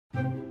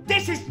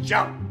This is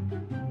Joe.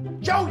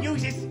 Joe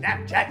uses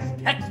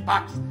Snapchat's text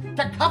box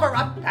to cover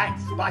up bad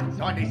spots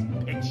on his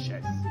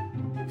pictures.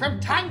 From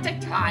time to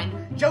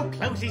time, Joe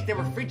closes the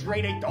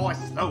refrigerator door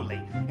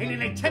slowly in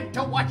an attempt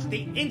to watch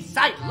the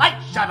inside light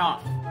shut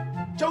off.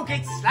 Joe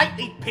gets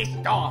slightly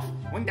pissed off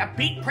when the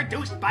beat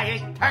produced by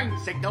his turn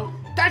signal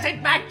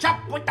doesn't match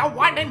up with the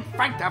one in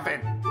front of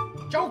him.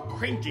 Joe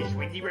cringes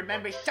when he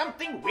remembers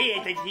something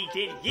weird that he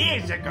did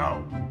years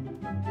ago.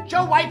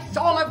 Joe wipes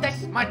all of the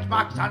smudge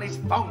marks on his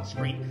phone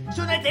screen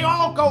so that they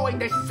all go in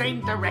the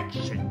same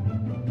direction.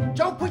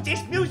 Joe puts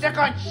his music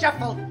on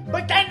shuffle,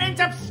 but then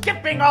ends up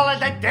skipping all of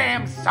the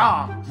damn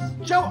songs.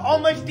 Joe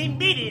almost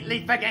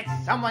immediately forgets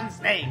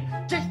someone's name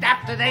just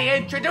after they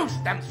introduce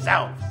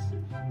themselves.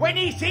 When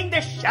he's in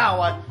the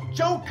shower,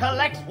 Joe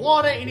collects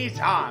water in his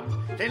arms,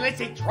 then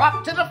lets it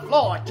drop to the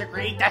floor to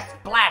create the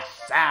splash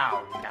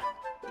sound.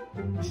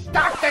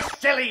 Start the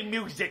silly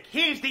music.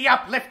 Here's the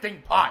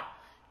uplifting part.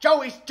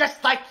 Joe is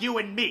just like you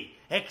and me,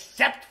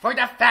 except for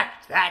the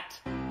fact that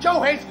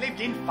Joe has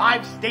lived in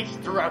 5 states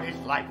throughout his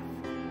life.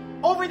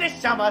 Over the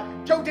summer,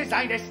 Joe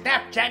designed a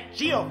Snapchat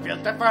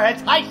geofilter for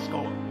his high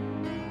school.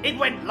 It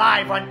went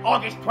live on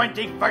August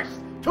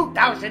 21st,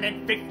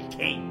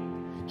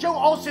 2015. Joe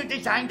also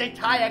designed a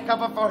tire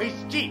cover for his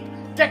Jeep,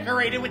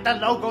 decorated with the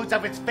logos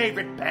of his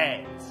favorite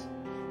bands.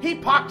 He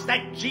parks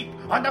that Jeep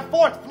on the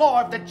 4th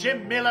floor of the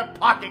Jim Miller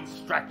parking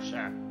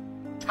structure.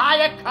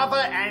 Tire cover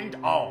and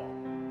all.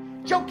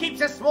 Joe keeps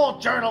a small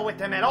journal with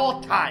him at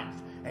all times,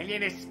 and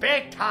in his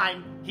spare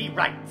time, he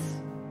writes.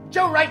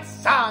 Joe writes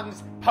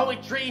songs,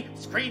 poetry,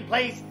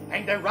 screenplays,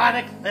 and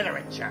erotic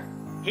literature.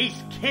 He's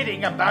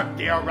kidding about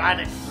the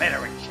erotic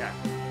literature.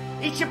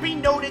 It should be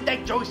noted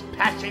that Joe's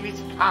passion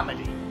is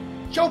comedy.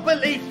 Joe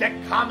believes that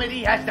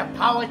comedy has the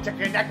power to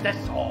connect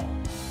us all.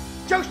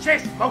 Joe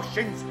shares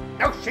motions,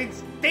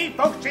 notions,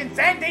 devotions,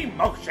 and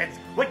emotions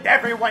with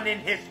everyone in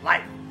his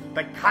life.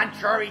 But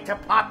contrary to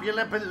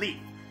popular belief,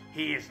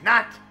 he is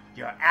not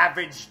your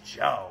average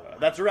Joe.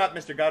 That's a wrap,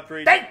 Mr.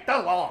 Gottfried. Thank the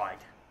Lord!